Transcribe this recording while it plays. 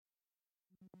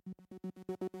The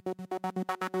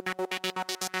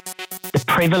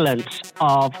prevalence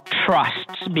of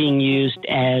trusts being used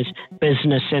as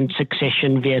business and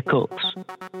succession vehicles.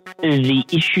 The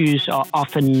issues are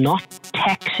often not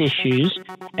tax issues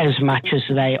as much as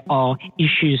they are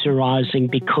issues arising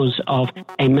because of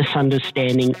a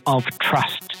misunderstanding of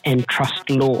trust and trust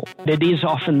law. It is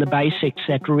often the basics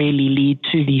that really lead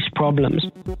to these problems.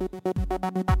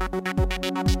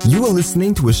 You are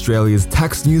listening to Australia's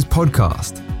tax news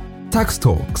podcast, Tax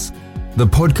Talks, the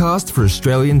podcast for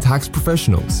Australian tax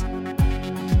professionals.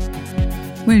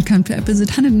 Welcome to episode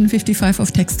 155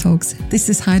 of Tax Talks. This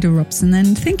is Heide Robson,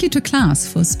 and thank you to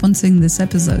Class for sponsoring this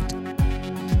episode.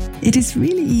 It is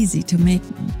really easy to make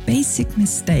basic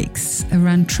mistakes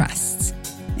around trusts,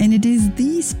 and it is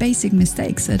these basic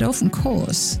mistakes that often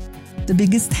cause the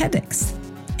biggest headaches,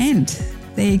 and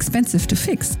they're expensive to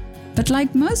fix. But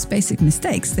like most basic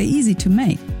mistakes, they're easy to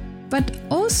make, but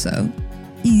also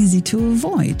easy to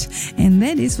avoid. And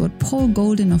that is what Paul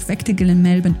Golden of Vectigal in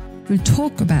Melbourne will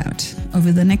talk about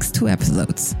over the next two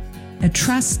episodes. A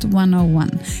Trust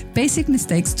 101, basic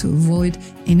mistakes to avoid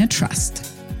in a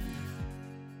trust.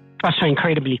 Trusts are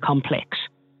incredibly complex.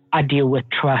 I deal with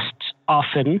trusts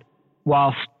often,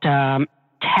 whilst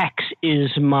tax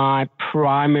is my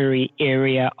primary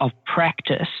area of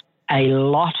practice. A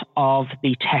lot of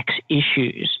the tax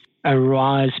issues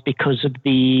arise because of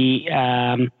the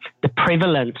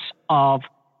prevalence of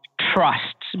trusts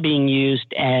being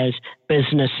used as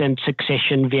business and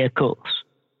succession vehicles.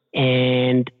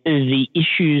 And the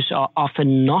issues are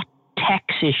often not tax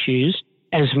issues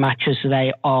as much as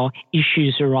they are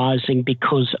issues arising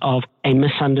because of a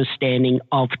misunderstanding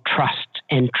of trust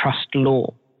and trust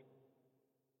law.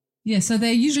 Yeah, so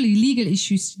they're usually legal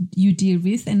issues you deal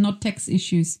with and not tax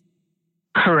issues.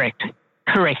 Correct.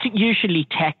 Usually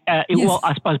tax, yes. Well,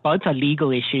 I suppose both are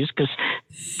legal issues because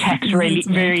tax really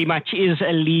very much is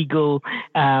a legal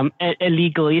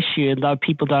issue, though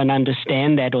people don't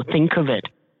understand that or think of it.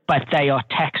 But they are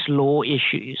tax law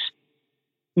issues,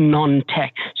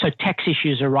 non-tax. So tax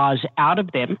issues arise out of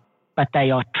them, but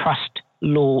they are trust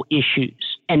law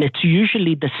issues. And it's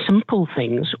usually the simple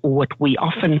things, or what we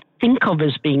often think of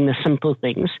as being the simple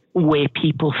things, where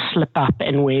people slip up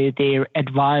and where their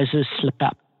advisors slip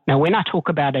up. Now, when I talk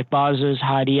about advisors,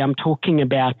 Heidi, I'm talking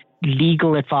about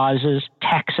legal advisors,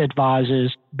 tax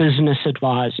advisors, business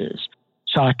advisors.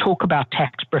 So I talk about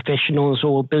tax professionals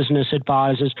or business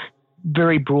advisors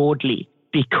very broadly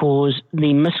because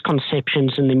the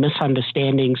misconceptions and the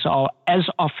misunderstandings are as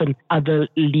often other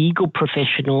legal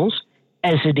professionals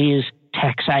as it is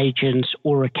tax agents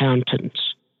or accountants.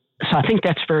 So I think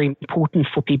that's very important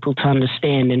for people to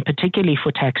understand, and particularly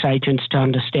for tax agents to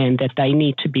understand that they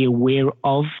need to be aware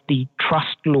of the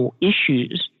trust law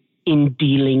issues in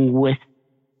dealing with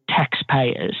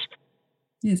taxpayers.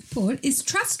 Yes, Paul, is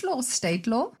trust law state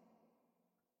law?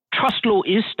 Trust law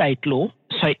is state law,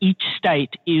 so each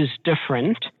state is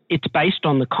different. It's based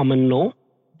on the common law.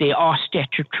 There are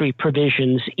statutory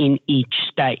provisions in each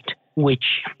state, which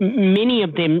many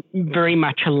of them very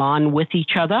much align with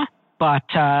each other. But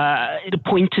the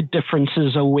pointed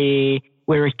differences are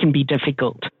where it can be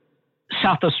difficult.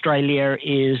 South Australia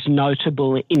is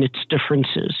notable in its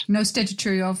differences. No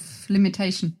statutory of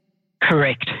limitation.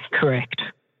 Correct.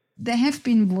 There have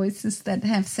been voices that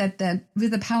have said that with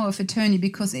the power of attorney,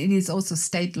 because it is also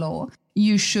state law,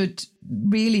 you should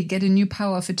really get a new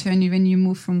power of attorney when you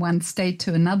move from one state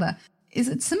to another. Is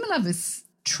it similar with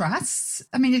trusts?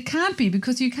 I mean, it can't be,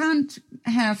 because you can't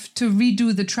have to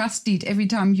redo the trust deed every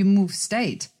time you move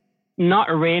state. Not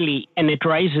really, and it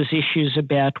raises issues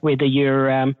about whether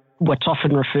you're what's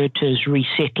often referred to as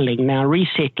resettling. Now,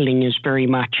 resettling is very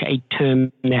much a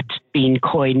term that's been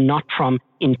coined not from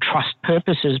in trust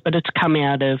purposes, but it's come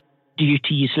out of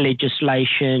duties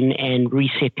legislation and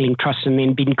resettling trusts and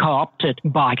then been co-opted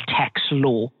by tax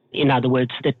law. In other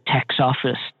words, the tax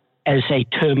office as a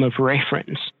term of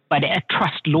reference. But at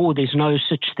trust law, there's no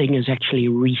such thing as actually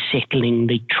resettling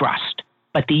the trust.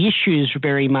 But the issue is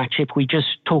very much, if we just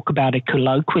talk about it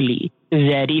colloquially,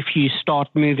 that if you start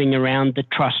moving around the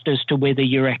trust as to whether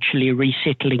you're actually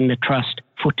resettling the trust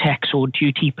for tax or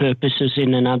duty purposes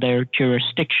in another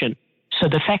jurisdiction. So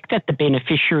the fact that the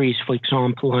beneficiaries, for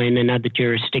example, are in another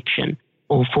jurisdiction,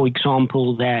 or for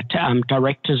example, that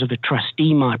directors of a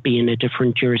trustee might be in a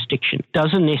different jurisdiction,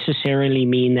 doesn't necessarily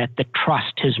mean that the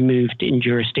trust has moved in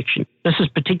jurisdiction. This is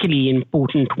particularly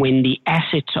important when the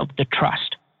assets of the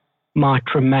trust might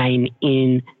remain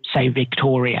in, say,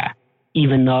 Victoria,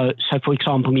 even though, so for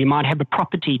example, you might have a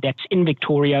property that's in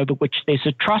Victoria over which there's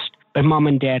a trust, but mum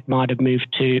and dad might have moved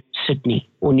to Sydney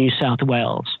or New South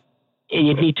Wales.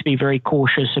 you need to be very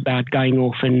cautious about going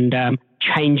off and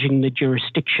changing the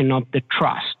jurisdiction of the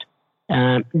trust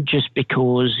just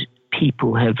because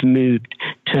people have moved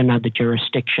to another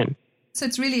jurisdiction. So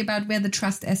it's really about where the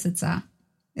trust assets are.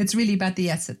 It's really about the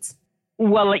assets.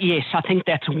 Well, yes, I think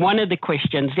that's one of the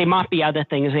questions. There might be other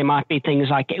things. There might be things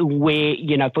like where,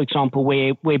 for example,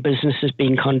 where business is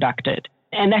being conducted.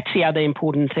 And that's the other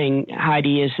important thing,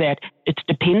 Heidi, is that it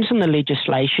depends on the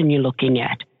legislation you're looking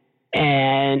at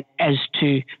and as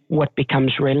to what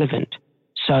becomes relevant.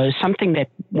 So something that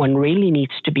one really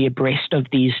needs to be abreast of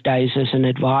these days as an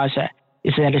advisor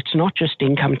is that it's not just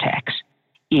income tax.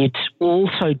 It's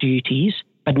also duties,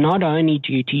 but not only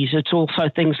duties, it's also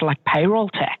things like payroll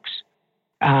tax.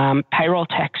 Payroll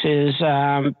tax is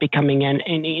becoming an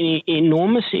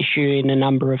enormous issue in a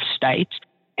number of states,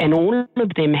 and all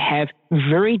of them have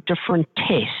very different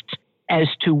tests as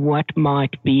to what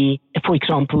might be, for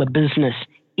example, a business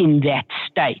in that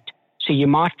state. So you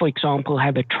might, for example,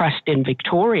 have a trust in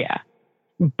Victoria,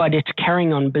 but it's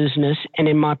carrying on business and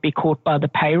it might be caught by the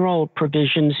payroll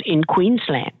provisions in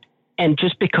Queensland. And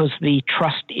just because the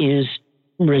trust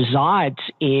resides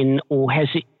in or has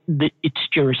its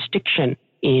jurisdiction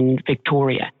in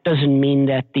Victoria doesn't mean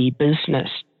that the business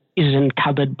isn't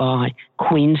covered by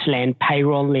Queensland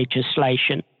payroll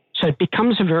legislation. So it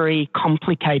becomes a very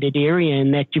complicated area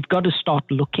in that you've got to start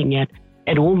looking at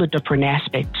all the different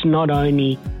aspects, not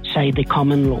only, say, the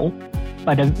common law,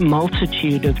 but a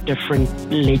multitude of different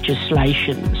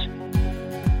legislations.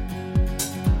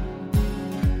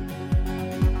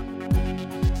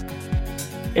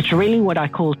 It's really what I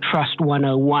call Trust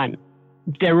 101.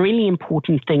 They're really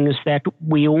important things that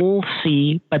we all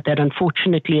see, but that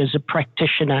unfortunately as a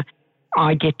practitioner,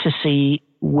 I get to see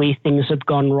where things have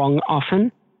gone wrong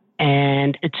often.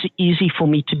 And it's easy for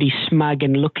me to be smug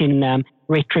and look in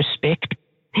retrospect.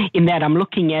 In that I'm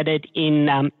looking at it in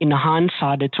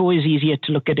hindsight. It's always easier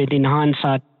to look at it in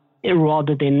hindsight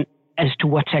rather than as to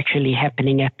what's actually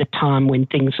happening at the time when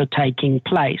things are taking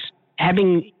place.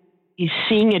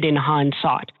 Seeing it in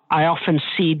hindsight, I often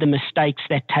see the mistakes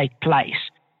that take place.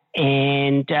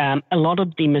 And a lot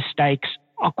of the mistakes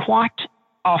are quite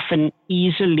often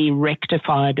easily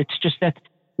rectified. It's just that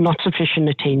not sufficient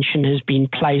attention has been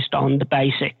placed on the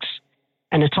basics.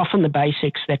 And it's often the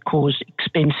basics that cause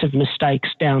expensive mistakes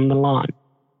down the line.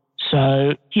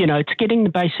 So, it's getting the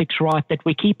basics right that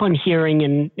we keep on hearing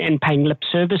and paying lip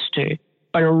service to,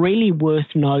 but are really worth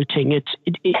noting.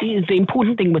 The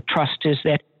important thing with trust is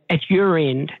that at your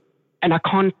end, and I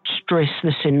can't stress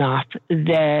this enough,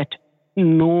 that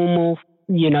normal,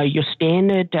 your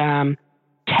standard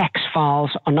tax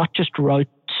files are not just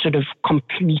sort of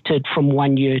completed from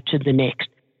one year to the next.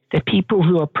 The people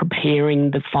who are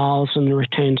preparing the files and the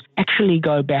returns actually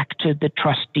go back to the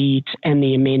trust deeds and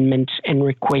the amendments and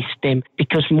request them,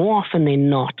 because more often than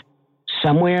not,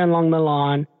 somewhere along the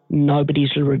line,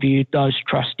 nobody's reviewed those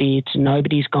trust deeds.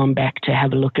 Nobody's gone back to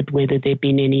have a look at whether there have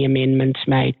been any amendments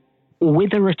made, or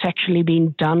whether it's actually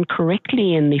been done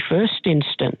correctly in the first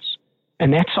instance.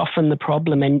 And that's often the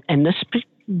problem. And this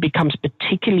becomes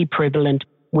particularly prevalent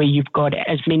where you've got,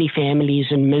 as many families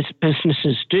and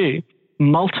businesses do,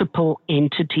 multiple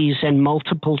entities and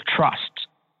multiple trusts,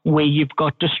 where you've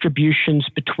got distributions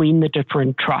between the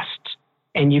different trusts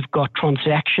and you've got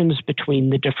transactions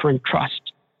between the different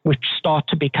trusts, which start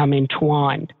to become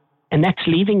entwined. And that's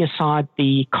leaving aside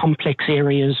the complex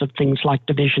areas of things like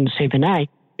Division 7A.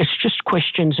 It's just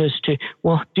questions as to,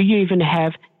 well, do you even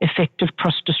have effective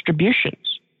trust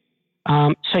distributions?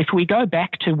 So if we go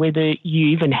back to whether you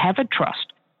even have a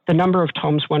trust, the number of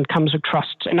times one comes with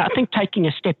trusts, and I think taking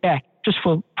a step back, just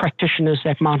for practitioners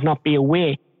that might not be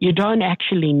aware, you don't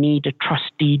actually need a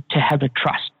trust deed to have a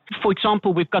trust. For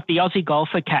example, we've got the Aussie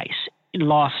golfer case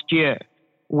last year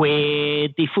where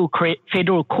the full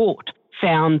federal court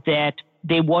found that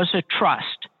there was a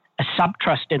trust, a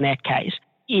sub-trust in that case.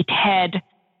 It had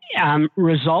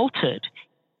resulted,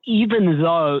 even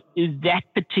though that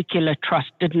particular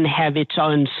trust didn't have its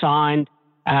own signed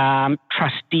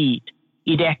trust deed.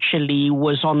 It actually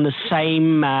was on the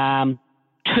same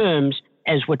terms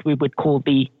as what we would call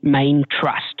the main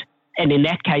trust. And in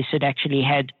that case, it actually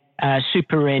had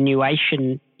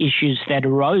superannuation issues that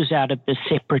arose out of the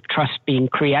separate trust being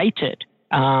created.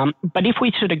 But if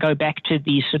we sort of go back to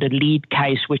the sort of lead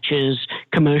case, which is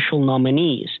commercial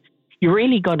nominees, you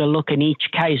really got to look in each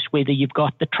case whether you've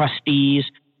got the trustees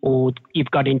or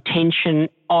you've got intention.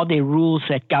 Are there rules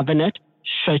that govern it?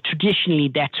 So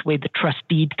traditionally, that's where the trust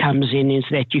deed comes in, is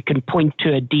that you can point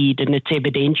to a deed and it's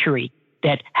evidentiary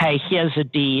that, hey, here's a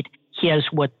deed, here's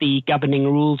what the governing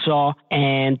rules are,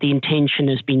 and the intention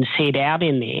has been set out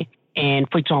in there. And,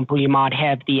 for example, you might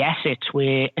have the assets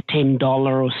where a $10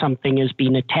 or something has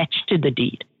been attached to the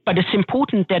deed. But it's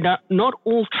important that not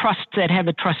all trusts that have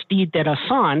a trust deed that are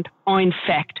signed are, in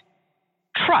fact,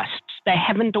 trusts. They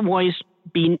haven't always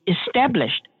been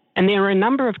established. And there are a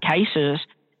number of cases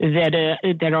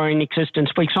that are in existence.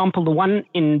 For example, the one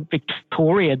in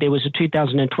Victoria, there was a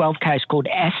 2012 case called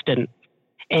Aston.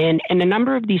 And a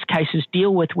number of these cases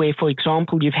deal with where, for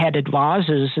example, you've had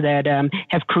advisors that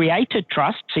have created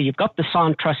trusts. So you've got the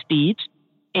signed trust deeds,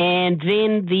 and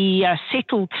then the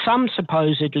settled sum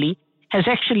supposedly has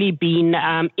actually been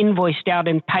invoiced out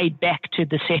and paid back to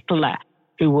the settler,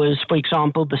 who was, for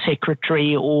example, the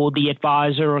secretary or the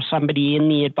advisor or somebody in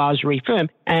the advisory firm.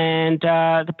 And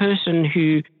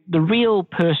the real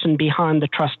person behind the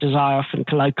trust, as I often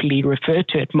colloquially refer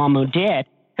to it, mom or dad,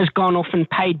 has gone off and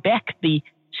paid back the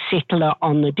settler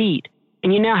on the deed.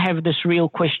 And you now have this real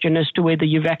question as to whether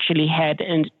you've actually had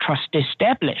a trust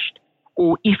established,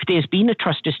 or if there's been a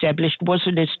trust established, was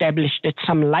it established at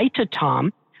some later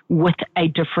time with a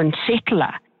different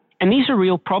settler? And these are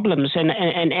real problems. And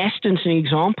Aston's an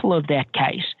example of that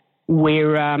case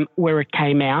where it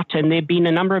came out. And there have been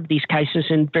a number of these cases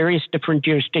in various different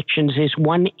jurisdictions. There's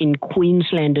one in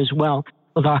Queensland as well,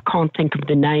 although I can't think of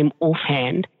the name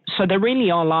offhand. So there really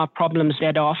are live problems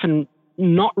that are often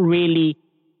not really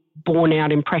borne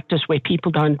out in practice, where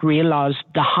people don't realize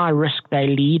the high risk they're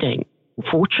leading.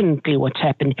 Fortunately, what's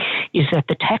happened is that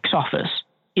the tax office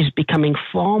is becoming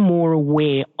far more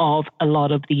aware of a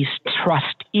lot of these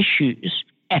trust issues.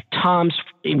 At times,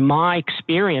 in my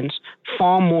experience,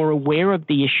 far more aware of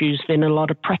the issues than a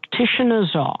lot of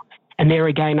practitioners are. And there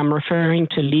again, I'm referring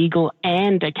to legal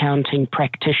and accounting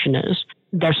practitioners.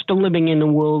 They're still living in a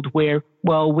world where,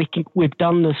 well, we've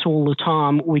done this all the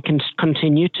time, we can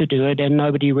continue to do it and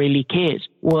nobody really cares.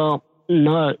 Well,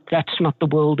 no, that's not the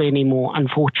world anymore.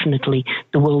 Unfortunately,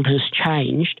 the world has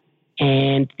changed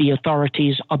and the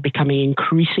authorities are becoming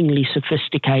increasingly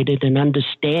sophisticated and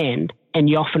understand. And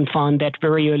you often find that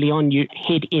very early on you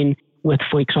head in with,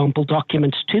 for example,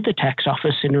 documents to the tax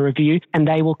office in a review, and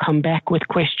they will come back with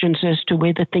questions as to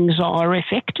whether things are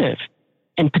effective.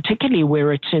 And particularly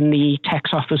where it's in the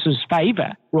tax office's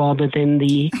favour rather than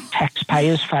the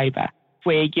taxpayer's favour,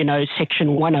 where,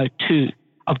 Section 102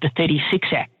 of the 36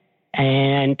 Act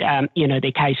and, there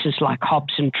are cases like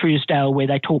Hobbs and Truesdale where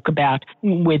they talk about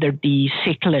whether the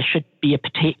settler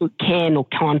can or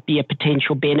can't be a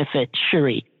potential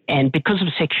beneficiary. And because of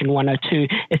Section 102,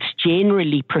 it's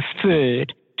generally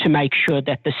preferred to make sure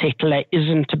that the settler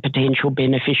isn't a potential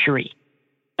beneficiary.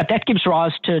 But that gives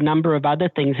rise to a number of other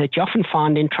things that you often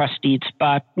find in trust deeds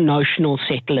about notional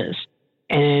settlers.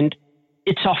 And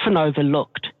it's often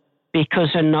overlooked because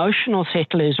a notional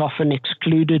settler is often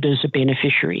excluded as a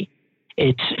beneficiary.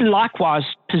 It's likewise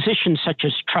positions such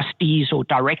as trustees or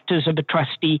directors of a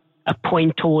trustee,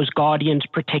 appointors, guardians,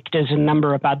 protectors, and a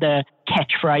number of other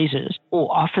catchphrases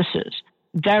or officers.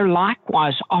 They're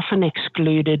likewise often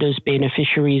excluded as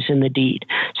beneficiaries in the deed.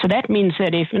 So that means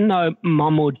that even though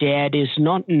mum or dad is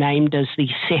not named as the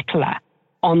settler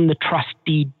on the trust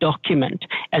deed document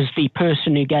as the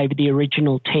person who gave the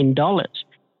original $10,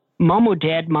 mum or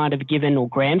dad might have given, or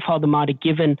grandfather might have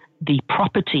given the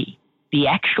property, the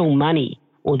actual money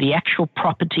or the actual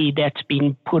property that's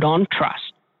been put on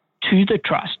trust to the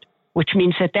trust, which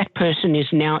means that that person is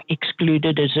now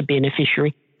excluded as a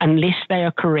beneficiary unless they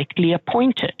are correctly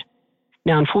appointed.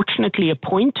 Now, unfortunately,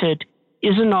 appointed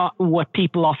is not what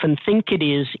people often think it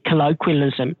is,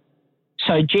 colloquialism.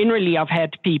 So generally, I've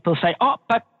had people say, oh,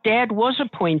 but dad was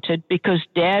appointed because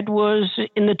dad was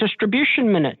in the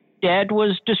distribution minute. Dad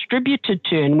was distributed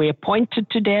to, and we appointed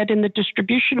to dad in the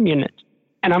distribution unit.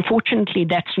 And unfortunately,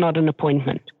 that's not an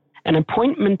appointment. An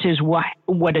appointment is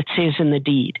what it says in the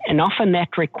deed. And often that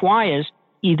requires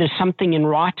either something in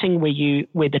writing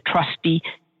where the trustee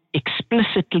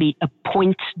explicitly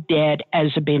appoints dad as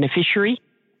a beneficiary,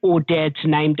 or dad's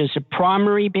named as a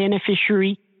primary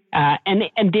beneficiary. And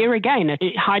there again,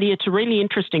 Heidi, it's really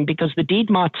interesting because the deed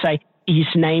might say he's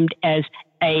named as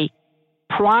a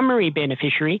primary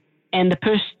beneficiary, and the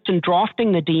person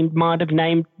drafting the deed might have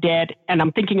named dad, and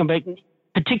I'm thinking of a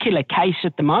particular case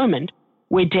at the moment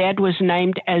where dad was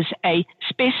named as a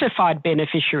specified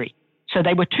beneficiary. So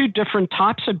they were two different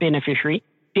types of beneficiary.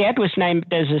 Dad was named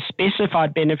as a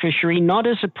specified beneficiary, not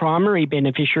as a primary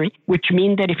beneficiary, which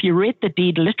means that if you read the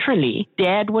deed literally,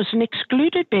 dad was an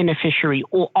excluded beneficiary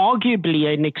or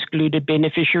arguably an excluded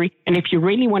beneficiary. And if you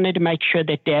really wanted to make sure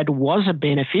that dad was a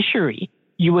beneficiary,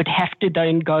 you would have to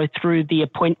then go through the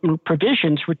appointment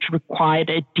provisions, which required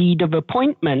a deed of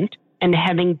appointment and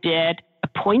having dad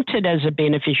appointed as a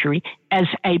beneficiary as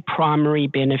a primary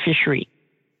beneficiary.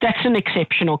 That's an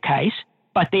exceptional case,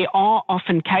 but there are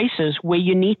often cases where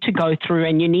you need to go through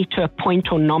and you need to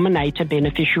appoint or nominate a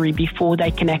beneficiary before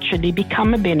they can actually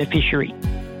become a beneficiary.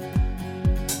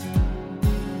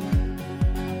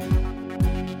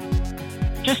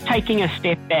 Just taking a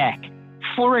step back,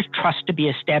 for a trust to be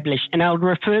established, and I'll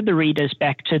refer the readers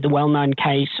back to the well-known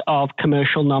case of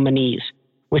commercial nominees,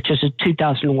 which is a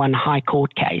 2001 High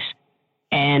Court case.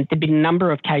 And there have been a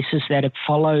number of cases that have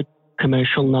followed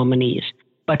commercial nominees.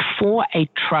 But for a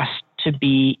trust to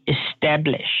be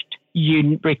established,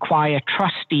 you require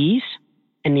trustees,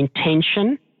 an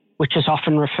intention, which is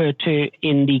often referred to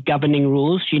in the governing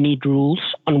rules. You need rules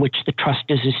on which the trust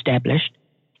is established.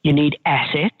 You need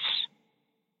assets,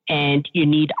 and you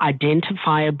need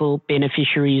identifiable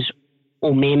beneficiaries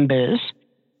or members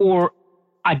or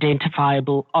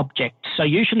identifiable objects. So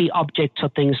usually objects are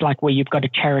things like where you've got a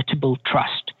charitable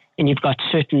trust and you've got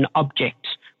certain objects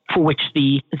for which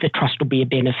the trust will be a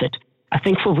benefit. I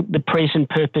think for the present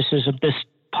purposes of this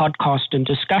podcast and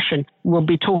discussion, we'll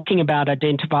be talking about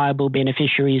identifiable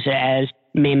beneficiaries as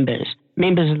members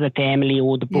of the family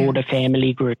or the broader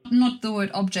family group. Not the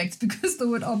word objects, because the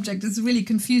word object is really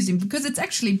confusing, because it's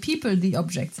actually people, the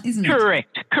objects, isn't it?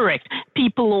 Correct.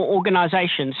 People or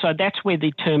organizations. So that's where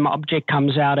the term object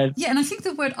comes out of. Yeah, and I think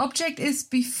the word object is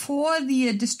before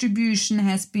the distribution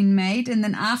has been made, and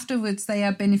then afterwards they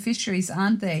are beneficiaries,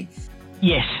 aren't they?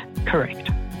 Yes,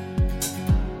 correct.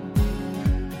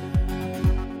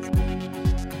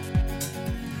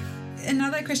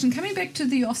 Another question, coming back to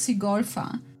the Aussie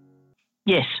golfer.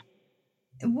 Yes.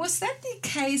 Was that the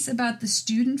case about the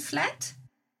student flat?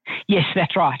 Yes,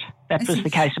 that's right. That was the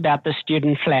case about the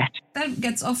student flat. That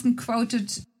gets often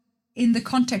quoted in the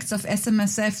context of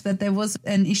SMSF, that there was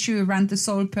an issue around the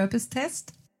sole purpose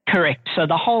test. Correct. So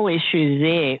the whole issue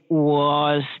there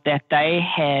was that they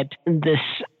had this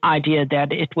idea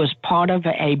that it was part of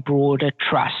a broader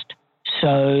trust,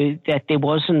 so that there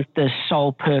wasn't the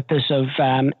sole purpose of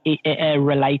a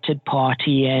related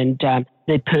party and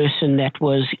the person that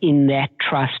was in that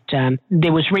trust.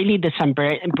 There was really this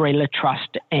umbrella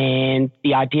trust, and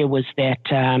the idea was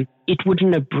that it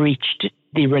wouldn't have breached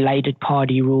the related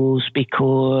party rules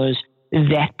because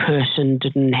that person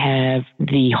didn't have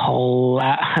the whole,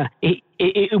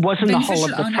 it wasn't the whole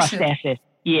of the trust asset.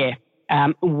 Yeah.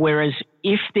 Whereas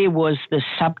if there was the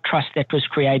sub-trust that was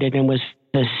created and was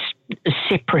a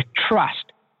separate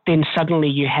trust, then suddenly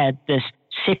you had this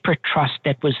separate trust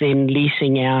that was then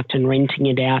leasing out and renting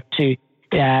it out to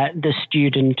the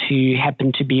student who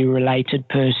happened to be a related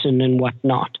person and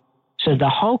whatnot. So the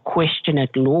whole question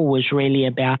at law was really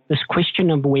about this question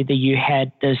of whether you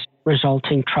had this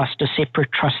resulting trust, a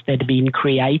separate trust that had been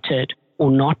created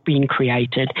or not been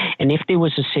created. And if there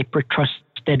was a separate trust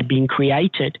that had been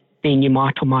created, then you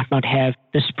might or might not have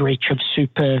this breach of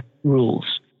super rules.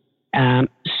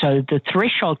 So the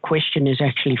threshold question is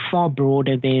actually far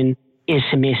broader than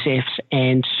SMSFs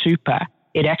and super.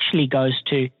 It actually goes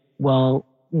to, well,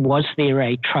 was there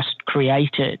a trust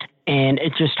created? And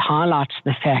it just highlights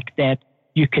the fact that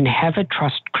you can have a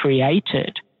trust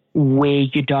created where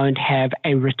you don't have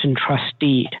a written trust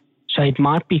deed. So it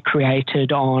might be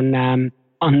created on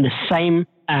the same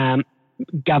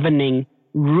governing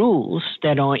rules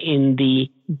that are in the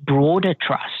broader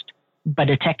trust, but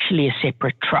it's actually a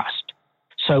separate trust.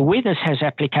 So where this has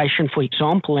application, for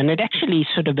example, and it actually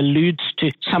sort of alludes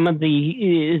to some of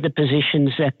the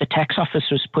positions that the tax office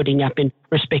was putting up in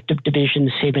respect of Division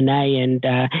 7A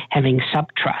and having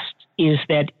sub-trusts, is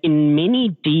that in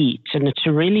many deeds, and it's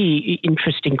a really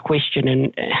interesting question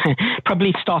and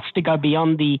probably starts to go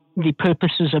beyond the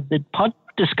purposes of the pod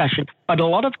discussion, but a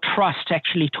lot of trusts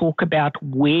actually talk about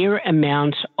where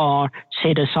amounts are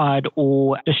set aside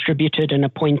or distributed and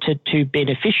appointed to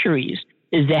beneficiaries,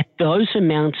 is that those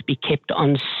amounts be kept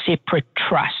on separate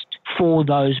trust for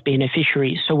those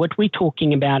beneficiaries. So what we're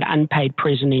talking about, unpaid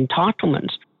present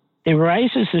entitlements, it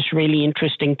raises this really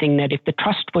interesting thing that if the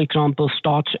trust, for example,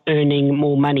 starts earning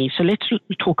more money, so let's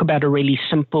talk about a really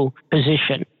simple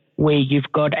position where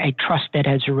you've got a trust that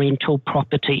has a rental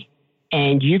property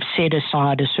and you've set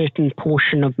aside a certain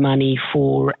portion of money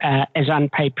for as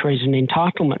unpaid present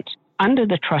entitlements. Under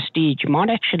the trust deed, you might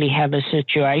actually have a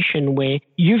situation where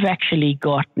you've actually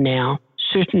got now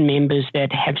certain members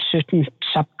that have certain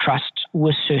sub-trusts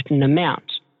with certain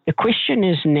amounts. The question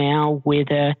is now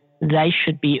whether they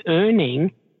should be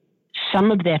earning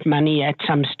some of that money at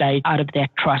some stage out of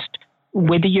that trust,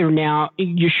 whether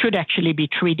you should actually be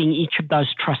treating each of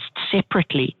those trusts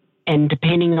separately, and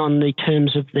depending on the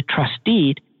terms of the trust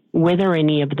deed, whether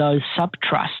any of those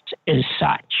sub-trusts as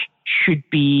such should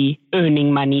be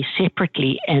earning money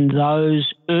separately, and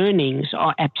those earnings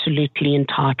are absolutely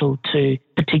entitled to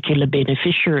particular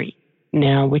beneficiary.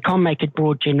 Now, we can't make it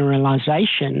broad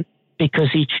generalization because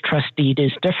each trust deed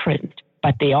is different,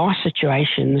 but there are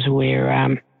situations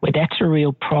where that's a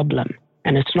real problem.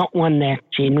 And it's not one that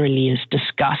generally is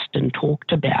discussed and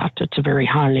talked about. It's a very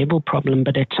high-level problem,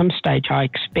 but at some stage I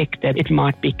expect that it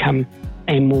might become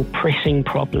a more pressing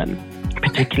problem,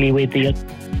 particularly where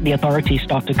the authorities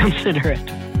start to consider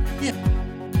it. Yeah.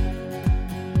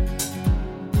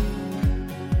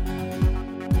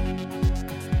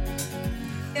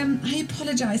 I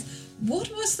apologize. What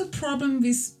was the problem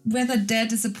with whether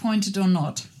dad is appointed or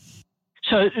not?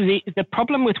 So the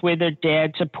problem with whether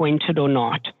dad's appointed or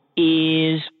not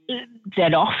is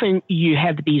that often you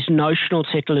have these notional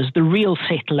settlers, the real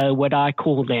settler, what I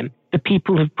call them, the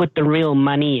people who've put the real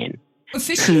money in.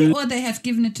 Officially, or they have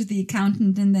given it to the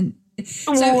accountant and then...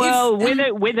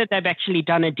 Whether they've actually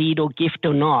done a deed or gift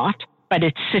or not, but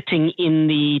it's sitting in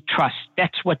the trust.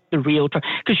 That's what the real trust...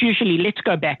 Because usually, let's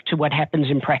go back to what happens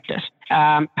in practice.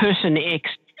 Person X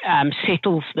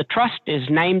settles the trust, is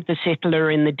named the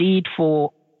settler in the deed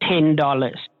for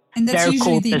 $10. And that's They're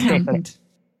usually the accountant. Settler.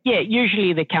 Yeah,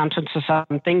 usually the accountants or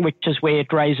something, which is where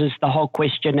it raises the whole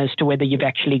question as to whether you've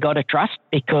actually got a trust,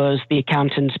 because the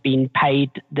accountant's been paid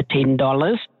the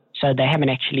 $10, so they haven't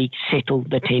actually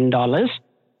settled the $10.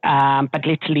 But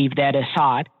let's leave that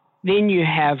aside. Then you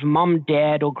have mom,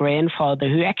 dad, or grandfather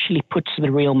who actually puts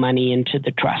the real money into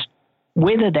the trust.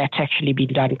 Whether that's actually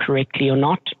been done correctly or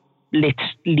not, let's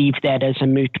leave that as a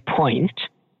moot point,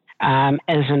 as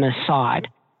an aside.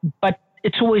 But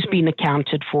it's always been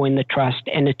accounted for in the trust,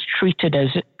 and it's treated as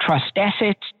trust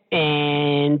assets.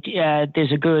 And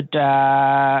there's a good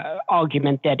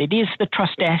argument that it is the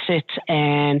trust assets,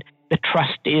 and the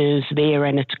trust is there,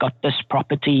 and it's got this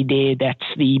property there. That's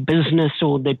the business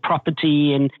or the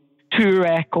property in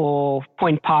Toorak or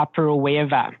Point Piper or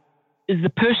wherever.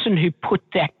 The person who put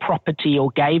that property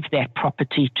or gave that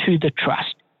property to the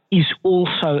trust is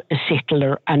also a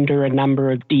settler under a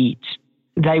number of deeds.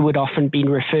 They would often be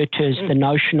referred to as the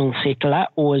notional settler,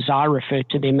 or as I refer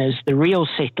to them as the real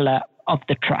settler of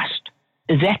the trust.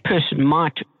 That person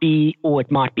might be, or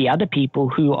it might be other people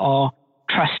who are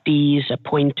trustees,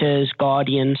 appointers,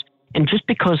 guardians, and just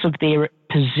because of their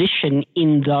position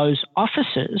in those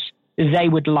offices, they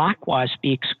would likewise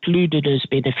be excluded as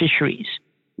beneficiaries.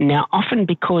 Now, often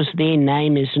because their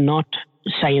name is not,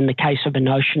 say in the case of a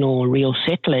notional or real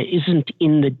settler, isn't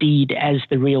in the deed as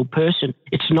the real person.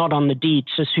 It's not on the deed.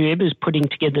 So whoever's putting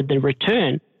together the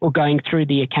return or going through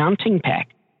the accounting pack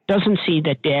doesn't see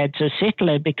that dad's a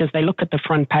settler because they look at the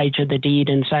front page of the deed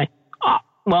and say, oh,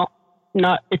 well,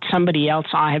 no, it's somebody else.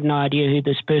 I have no idea who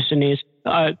this person is.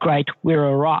 Oh, great, we're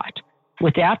all right.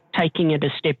 Without taking it a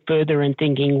step further and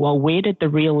thinking, well, where did the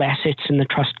real assets in the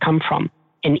trust come from?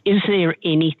 And is there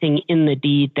anything in the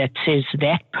deed that says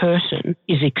that person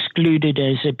is excluded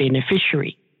as a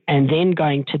beneficiary? And then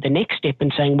going to the next step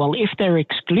and saying, well, if they're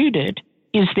excluded,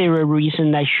 is there a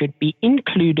reason they should be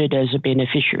included as a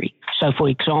beneficiary? So, for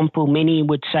example, many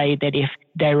would say that if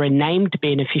they're a named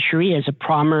beneficiary as a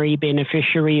primary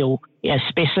beneficiary or a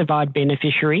specified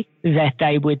beneficiary, that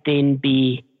they would then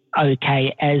be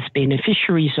okay as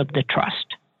beneficiaries of the trust.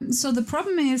 So the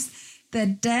problem is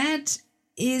that dad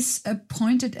is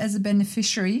appointed as a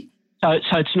beneficiary. So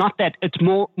it's not that, it's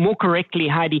more correctly,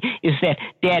 Heidi, is that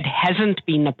dad hasn't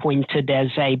been appointed as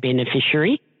a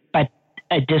beneficiary, but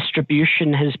a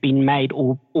distribution has been made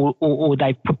or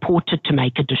they've purported to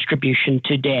make a distribution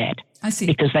to dad. I see.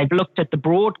 Because they've looked at the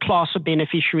broad class of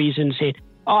beneficiaries and said,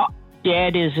 oh,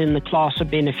 dad is in the class of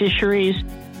beneficiaries,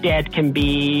 dad can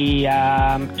be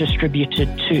distributed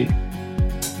to.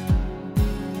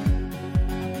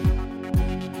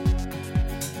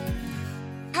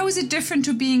 How is it different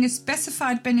to being a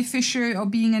specified beneficiary or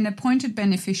being an appointed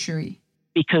beneficiary?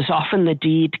 Because often the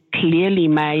deed clearly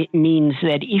means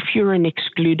that if you're an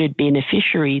excluded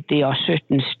beneficiary, there are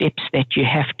certain steps that you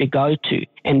have to go to.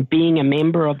 And being a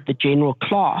member of the general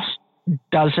class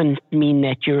doesn't mean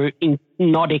that you're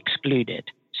not excluded.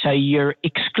 So you're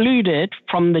excluded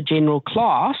from the general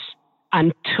class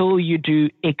until you do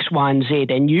X, Y, and Z.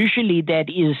 And usually that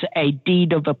is a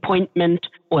deed of appointment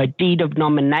or a deed of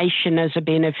nomination as a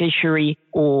beneficiary,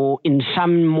 or in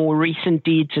some more recent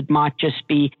deeds, it might just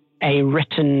be a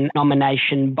written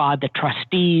nomination by the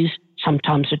trustees.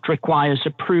 Sometimes it requires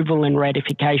approval and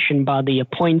ratification by the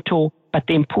appointer. But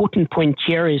the important point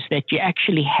here is that you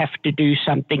actually have to do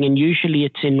something, and usually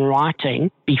it's in writing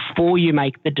before you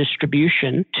make the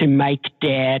distribution to make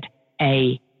dad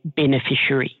a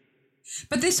beneficiary.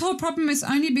 But this whole problem is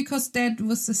only because Dad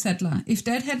was the settler. If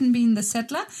Dad hadn't been the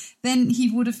settler, then he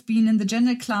would have been in the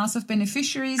general class of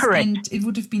beneficiaries. Correct. And it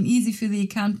would have been easy for the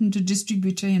accountant to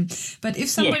distribute to him. But if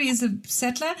somebody is a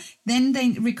settler, then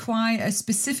they require a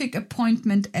specific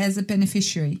appointment as a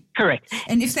beneficiary. Correct.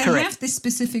 And if they have this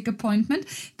specific appointment,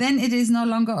 then it is no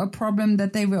longer a problem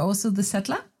that they were also the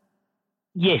settler?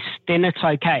 Yes, then it's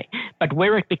okay. But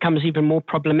where it becomes even more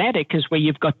problematic is where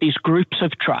you've got these groups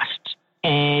of trusts.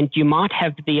 And you might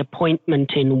have the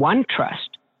appointment in one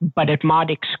trust, but it might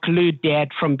exclude Dad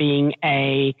from being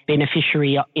a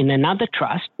beneficiary in another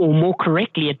trust, or more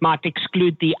correctly, it might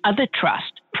exclude the other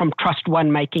trust from Trust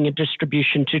 1 making a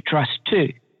distribution to Trust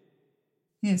 2.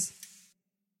 Yes.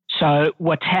 So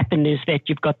what's happened is that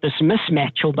you've got this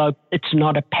mismatch, although it's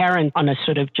not apparent on a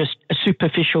sort of just a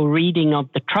superficial reading of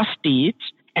the trust deeds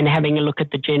and having a look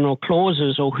at the general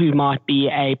clauses or who might be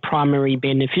a primary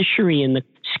beneficiary in the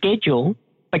schedule,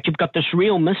 but you've got this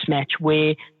real mismatch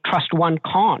where Trust 1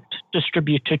 can't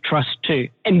distribute to Trust 2.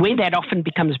 And where that often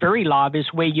becomes very live is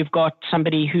where you've got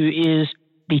somebody who is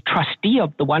the trustee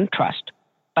of the one trust,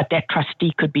 but that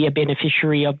trustee could be a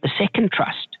beneficiary of the second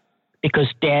trust because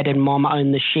Dad and Mom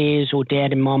own the shares or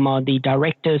Dad and Mom are the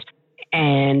directors.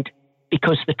 And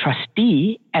because the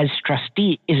trustee, as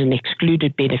trustee, is an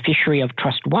excluded beneficiary of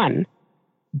Trust 1,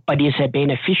 but is a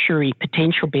beneficiary,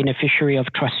 potential beneficiary of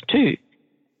Trust 2,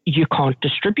 you can't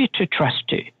distribute to Trust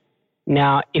 2.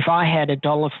 Now, if I had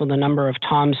 $1 for the number of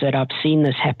times that I've seen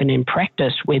this happen in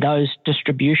practice where those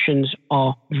distributions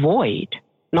are void,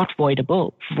 not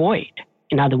voidable, void.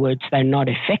 In other words, they're not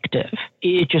effective.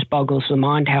 It just boggles the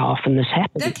mind how often this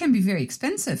happens. That can be very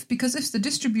expensive because if the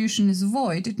distribution is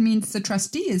void, it means the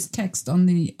trustee is taxed on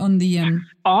the.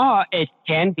 It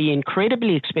can be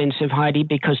incredibly expensive, Heidi,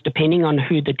 because depending on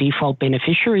who the default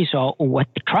beneficiaries are or what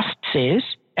the trust says,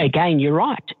 again, you're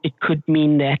right. It could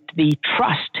mean that the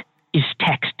trust is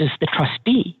taxed as the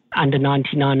trustee under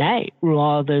 99A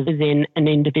rather than an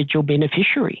individual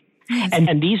beneficiary. Yes.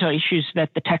 And these are issues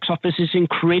that the tax office is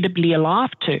incredibly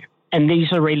alive to. And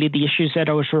these are really the issues that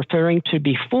I was referring to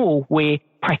before, where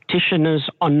practitioners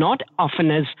are not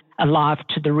often as alive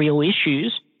to the real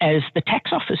issues as the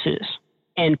tax office is.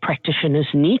 And practitioners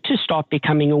need to start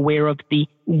becoming aware of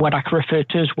what I refer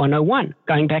to as 101,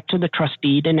 going back to the trust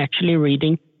deed and actually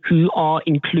reading who are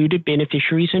included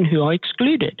beneficiaries and who are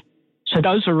excluded. So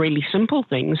those are really simple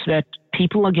things that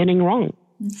people are getting wrong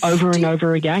over and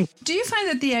over again. Do you find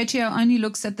that the ATO only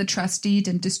looks at the trust deed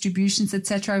and distributions,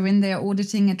 etc., when they're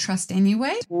auditing a trust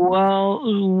anyway?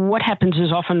 Well, what happens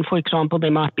is often, for example,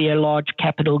 there might be a large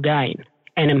capital gain,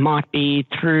 and it might be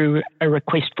through a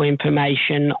request for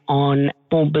information on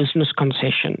small business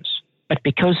concessions. But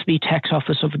because the tax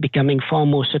office are becoming far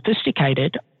more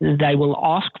sophisticated, they will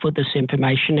ask for this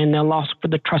information and they'll ask for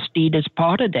the trust deed as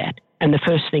part of that. And the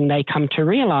first thing they come to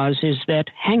realize is that,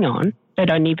 hang on, they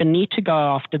don't even need to go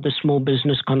after the small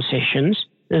business concessions.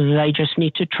 They just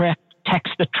need to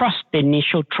tax the trust, the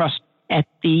initial trust at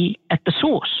the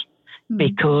source,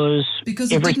 because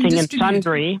everything in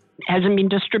sundry hasn't been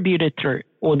distributed through,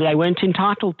 or they weren't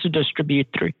entitled to distribute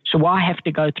through. So why have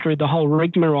to go through the whole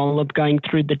rigmarole of going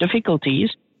through the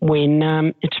difficulties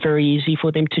when it's very easy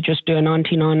for them to just do a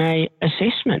 99A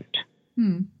assessment?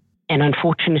 And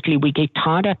unfortunately, we get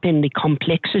tied up in the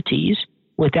complexities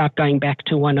without going back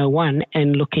to 101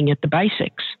 and looking at the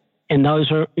basics. And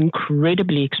those are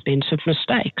incredibly expensive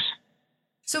mistakes.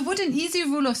 So would an easy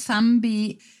rule of thumb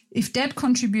be if Dad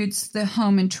contributes the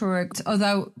home into it,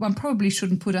 although one probably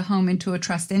shouldn't put a home into a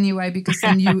trust anyway, because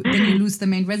then you lose the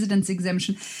main residence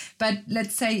exemption. But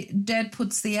let's say Dad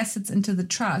puts the assets into the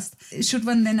trust. Should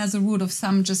one then, as a rule of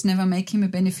thumb, just never make him a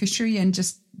beneficiary and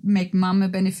just make Mum a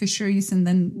beneficiary and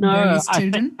then various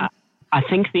children? I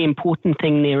think the important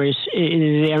thing there is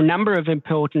there are a number of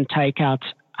important takeouts,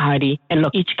 Heidi. And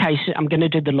look, each case, I'm going to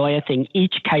do the lawyer thing.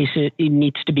 Each case it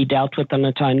needs to be dealt with on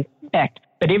its own back.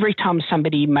 But every time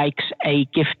somebody makes a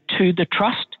gift to the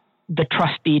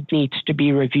trust deed needs to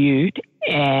be reviewed,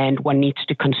 and one needs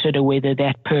to consider whether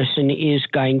that person is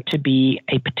going to be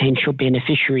a potential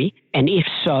beneficiary. And if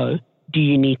so, do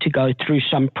you need to go through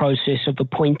some process of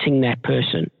appointing that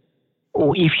person?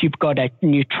 Or if you've got a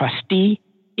new trustee,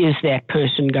 is that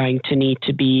person going to need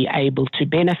to be able to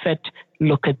benefit?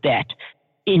 Look at that.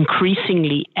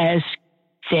 Increasingly, as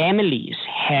families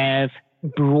have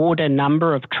broader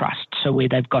number of trusts, so where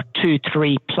they've got 2,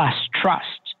 3 plus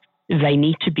trusts, they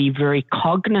need to be very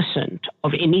cognizant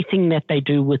of anything that they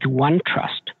do with one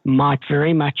trust might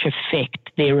very much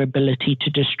affect their ability to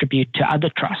distribute to other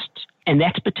trusts. And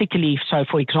that's particularly so,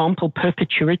 for example,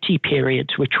 perpetuity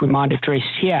periods, which we might address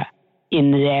here,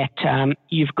 in that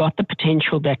you've got the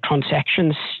potential that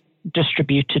transactions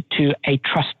distributed to a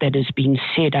trust that has been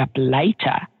set up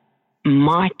later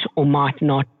might or might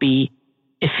not be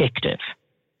effective.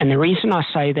 And the reason I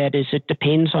say that is it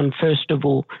depends on, first of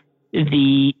all,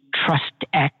 the Trust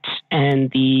Acts and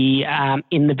the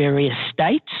in the various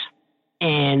states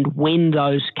and when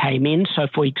those came in. So,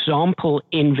 for example,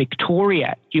 in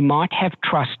Victoria, you might have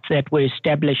trusts that were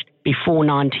established before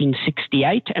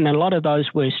 1968, and a lot of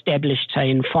those were established, say,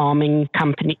 in farming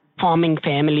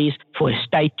families for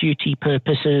estate duty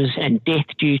purposes and death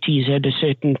duties at a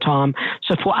certain time.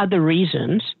 So for other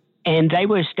reasons, and they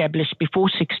were established before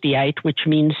 68, which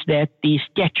means that the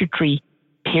statutory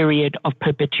period of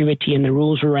perpetuity and the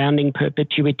rules surrounding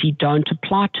perpetuity don't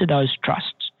apply to those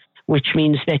trusts, which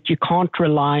means that you can't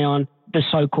rely on the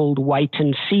so-called wait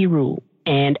and see rule.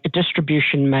 And a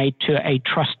distribution made to a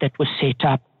trust that was set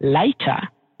up later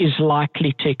is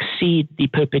likely to exceed the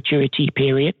perpetuity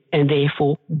period and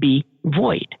therefore be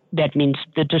void. That means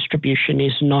the distribution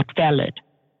is not valid.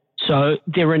 So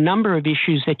there are a number of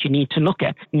issues that you need to look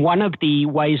at. One of the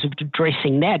ways of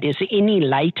addressing that is any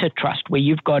later trust where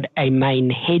you've got a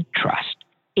main head trust.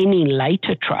 Any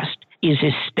later trust is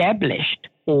established,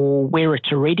 or where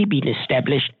it's already been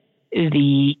established,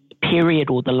 the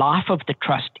period or the life of the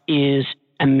trust is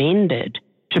amended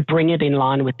to bring it in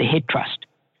line with the head trust.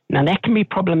 Now, that can be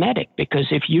problematic because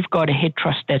if you've got a head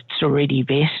trust that's already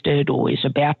vested or is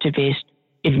about to vest,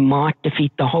 it might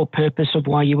defeat the whole purpose of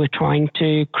why you were trying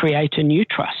to create a new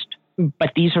trust.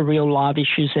 But these are real live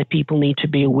issues that people need to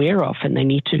be aware of, and they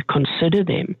need to consider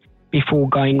them before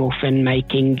going off and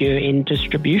making year-end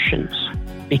distributions,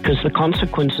 because the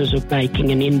consequences of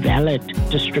making an invalid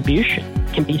distribution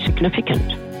can be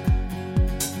significant.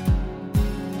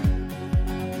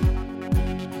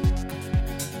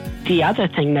 The other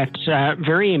thing that's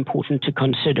very important to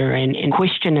consider and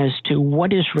question as to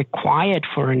what is required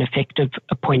for an effective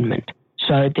appointment.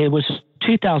 So there was a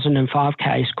 2005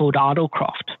 case called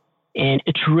Idlecroft, and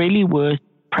it's really worth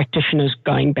practitioners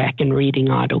going back and reading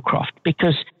Idlecroft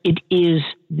because it is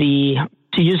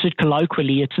to use it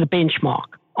colloquially, it's the benchmark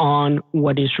on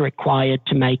what is required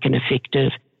to make an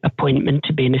effective appointment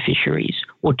to beneficiaries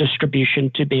or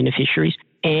distribution to beneficiaries.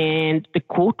 And the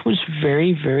court was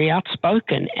very, very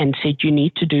outspoken and said you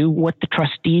need to do what the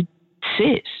trustee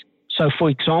says. So, for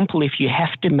example, if you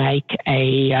have to make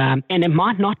and it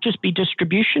might not just be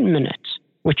distribution minutes,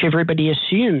 which everybody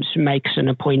assumes makes an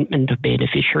appointment of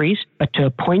beneficiaries, but to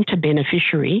appoint a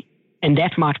beneficiary, and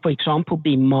that might, for example,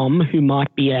 be mom, who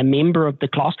might be a member of the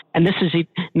class. And this is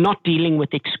not dealing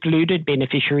with excluded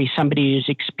beneficiaries, somebody who's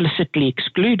explicitly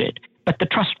excluded. But the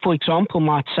trust, for example,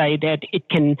 might say that it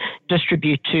can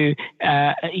distribute to,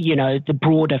 the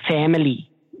broader family,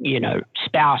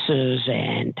 spouses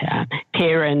and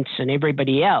parents and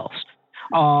everybody else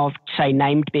of, say,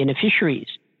 named beneficiaries.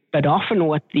 But often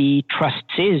what the trust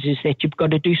says is that you've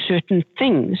got to do certain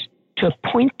things to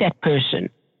appoint that person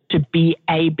to be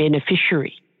a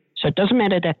beneficiary. So it doesn't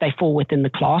matter that they fall within the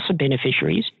class of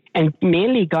beneficiaries, and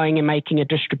merely going and making a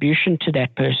distribution to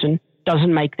that person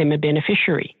doesn't make them a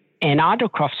beneficiary. And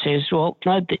Idlecroft says, well,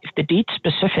 no, if the deed's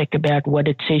specific about what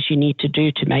it says you need to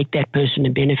do to make that person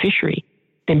a beneficiary,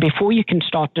 then before you can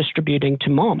start distributing to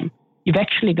mom, you've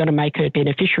actually got to make her a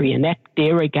beneficiary. And that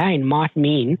there again might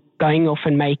mean going off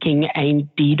and making a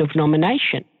deed of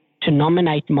nomination to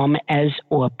nominate mom as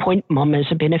or appoint mom as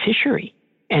a beneficiary.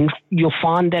 And you'll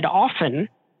find that often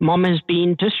mom has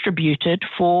been distributed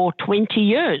for 20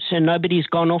 years and nobody's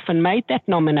gone off and made that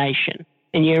nomination.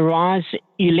 And you're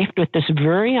left with this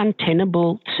very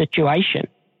untenable situation.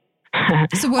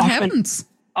 So what happens?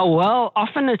 Oh, well,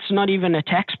 often it's not even a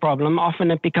tax problem.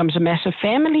 Often it becomes a massive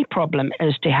family problem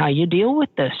as to how you deal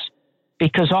with this.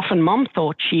 Because often mom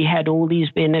thought she had all these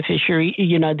these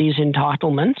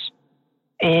entitlements,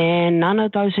 and none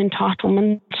of those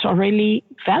entitlements are really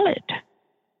valid.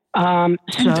 And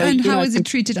how is it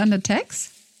treated under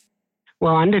tax?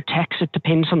 Well, under tax, it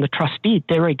depends on the trustee.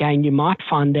 There again, you might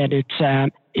find that it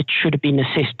should have been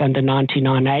assessed under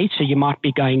 99A, so you might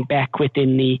be going back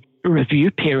within the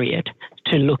review period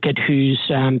to look at who's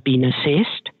been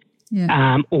assessed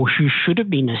or who should have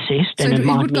been assessed. So it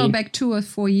would go back 2 or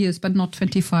 4 years, but not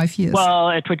 25 years. Well,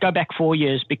 it would go back 4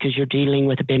 years because you're dealing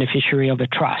with a beneficiary of a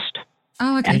trust.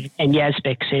 Oh, okay. And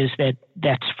YASBEC says that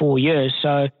that's 4 years.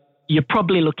 So you're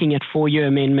probably looking at 4-year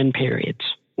amendment periods,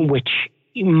 which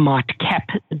might cap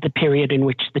the period in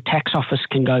which the tax office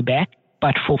can go back.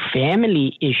 But for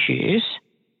family issues,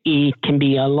 it can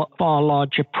be a far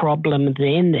larger problem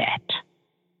than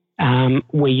that,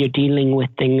 where you're dealing with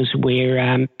things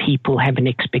where people have an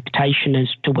expectation as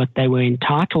to what they were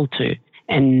entitled to.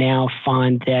 and now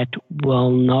find that,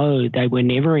 well, no, they were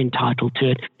never entitled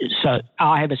to it. So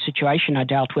I have a situation I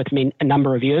dealt with a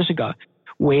number of years ago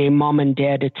where mom and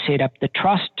dad had set up the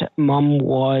trust. Mom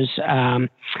was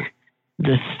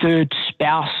the third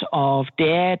spouse of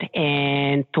dad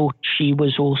and thought she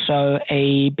was also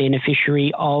a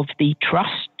beneficiary of the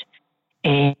trust.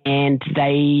 And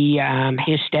they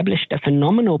established a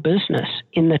phenomenal business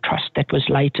in the trust that was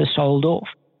later sold off.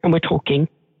 And we're talking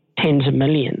tens of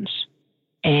millions.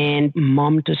 And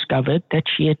mom discovered that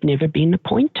she had never been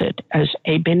appointed as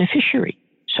a beneficiary.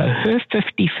 So her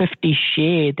 50-50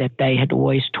 share that they had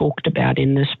always talked about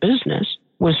in this business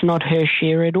was not her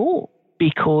share at all,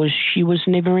 because she was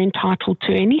never entitled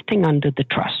to anything under the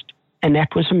trust. And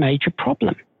that was a major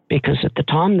problem, because at the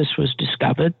time this was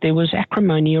discovered, there was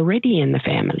acrimony already in the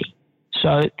family.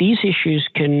 So these issues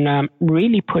can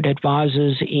really put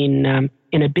advisors in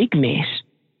a big mess.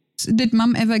 Did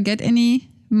mom ever get any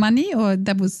money, or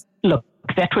that was... Look,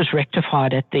 that was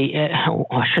rectified at the,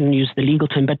 I shouldn't use the legal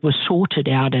term, but was sorted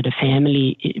out at a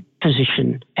family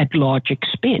position at large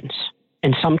expense.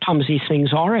 And sometimes these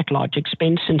things are at large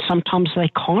expense and sometimes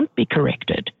they can't be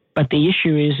corrected. But the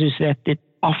issue is that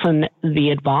often the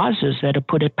advisors that are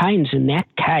put at pains in that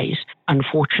case,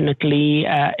 unfortunately,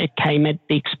 it came at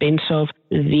the expense of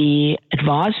the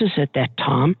advisors at that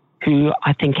time, who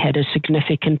I think had a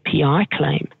significant PI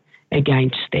claim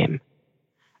against them.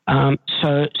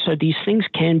 So these things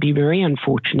can be very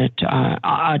unfortunate.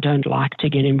 I don't like to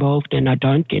get involved, and I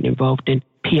don't get involved in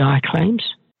PI claims.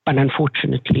 But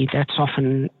unfortunately, that's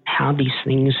often how these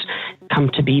things come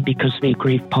to be, because the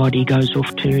aggrieved party goes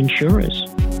off to insurers.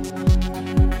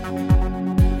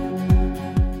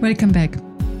 Welcome back.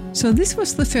 So this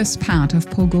was the first part of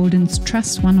Paul Golden's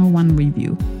Trust 101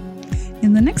 review.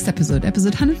 In the next episode,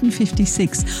 episode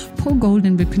 156, Paul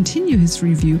Golden will continue his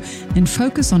review and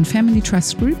focus on family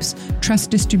trust groups,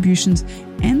 trust distributions,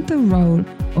 and the role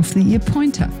of the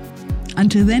appointer.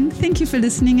 Until then, thank you for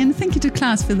listening, and thank you to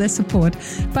Class for their support.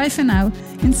 Bye for now,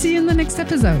 and see you in the next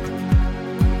episode.